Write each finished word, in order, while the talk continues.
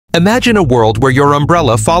Imagine a world where your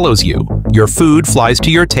umbrella follows you, your food flies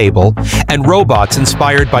to your table, and robots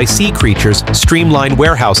inspired by sea creatures streamline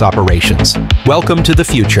warehouse operations. Welcome to the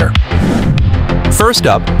future. First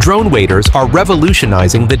up, drone waiters are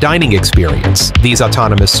revolutionizing the dining experience. These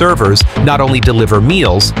autonomous servers not only deliver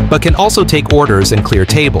meals, but can also take orders and clear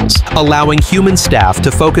tables, allowing human staff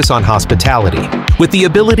to focus on hospitality. With the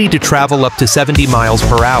ability to travel up to 70 miles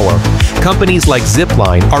per hour, companies like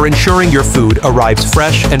Zipline are ensuring your food arrives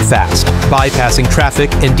fresh and fast, bypassing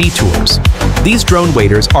traffic and detours. These drone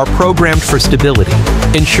waiters are programmed for stability,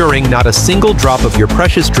 ensuring not a single drop of your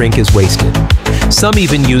precious drink is wasted. Some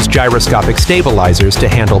even use gyroscopic stabilizers to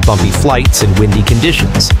handle bumpy flights and windy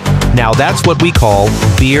conditions. Now that's what we call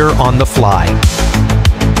beer on the fly.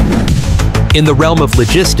 In the realm of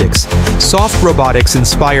logistics, soft robotics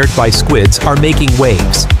inspired by squids are making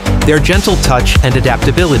waves. Their gentle touch and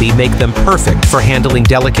adaptability make them perfect for handling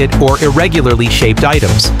delicate or irregularly shaped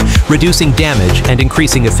items, reducing damage and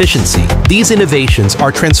increasing efficiency. These innovations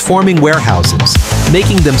are transforming warehouses,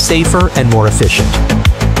 making them safer and more efficient.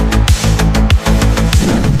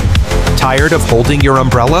 Tired of holding your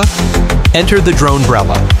umbrella? Enter the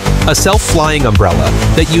Dronebrella, a self-flying umbrella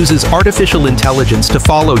that uses artificial intelligence to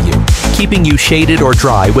follow you, keeping you shaded or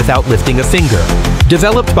dry without lifting a finger.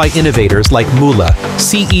 Developed by innovators like Mula,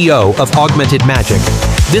 CEO of Augmented Magic,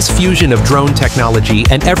 this fusion of drone technology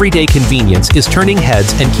and everyday convenience is turning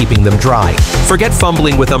heads and keeping them dry. Forget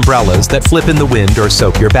fumbling with umbrellas that flip in the wind or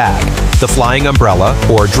soak your bag. The flying umbrella,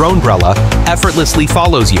 or Dronebrella, effortlessly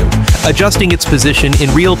follows you, adjusting its position in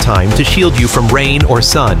real time to shield you from rain or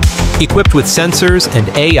sun. Equipped with sensors and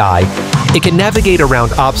AI, it can navigate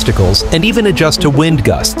around obstacles and even adjust to wind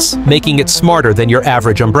gusts, making it smarter than your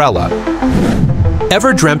average umbrella.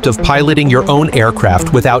 Ever dreamt of piloting your own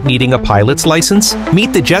aircraft without needing a pilot's license?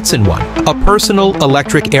 Meet the Jetson ONE, a personal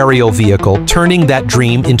electric aerial vehicle turning that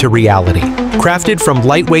dream into reality. Crafted from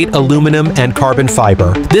lightweight aluminum and carbon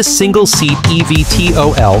fiber, this single-seat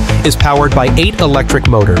eVTOL is powered by 8 electric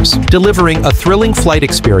motors, delivering a thrilling flight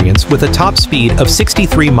experience with a top speed of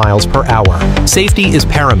 63 miles per hour. Safety is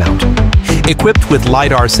paramount. Equipped with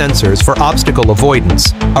LiDAR sensors for obstacle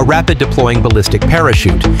avoidance, a rapid-deploying ballistic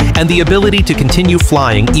parachute, and the ability to continue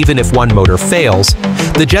flying even if one motor fails,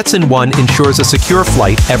 the Jetson ONE ensures a secure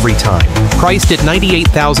flight every time. Priced at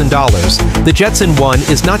 $98,000, the Jetson ONE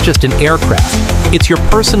is not just an aircraft, it's your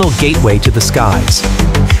personal gateway to the skies.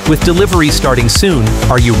 With delivery starting soon,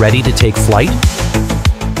 are you ready to take flight?